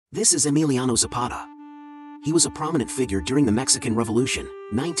This is Emiliano Zapata. He was a prominent figure during the Mexican Revolution,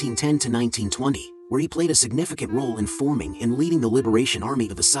 1910 to 1920, where he played a significant role in forming and leading the Liberation Army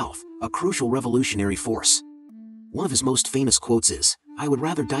of the South, a crucial revolutionary force. One of his most famous quotes is, "I would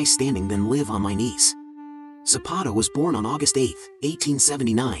rather die standing than live on my knees." Zapata was born on August 8,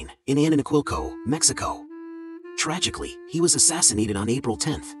 1879, in Anenecuilco, Mexico. Tragically, he was assassinated on April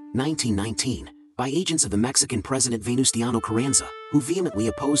 10, 1919, by agents of the Mexican President Venustiano Carranza, who vehemently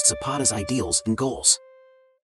opposed Zapata's ideals and goals.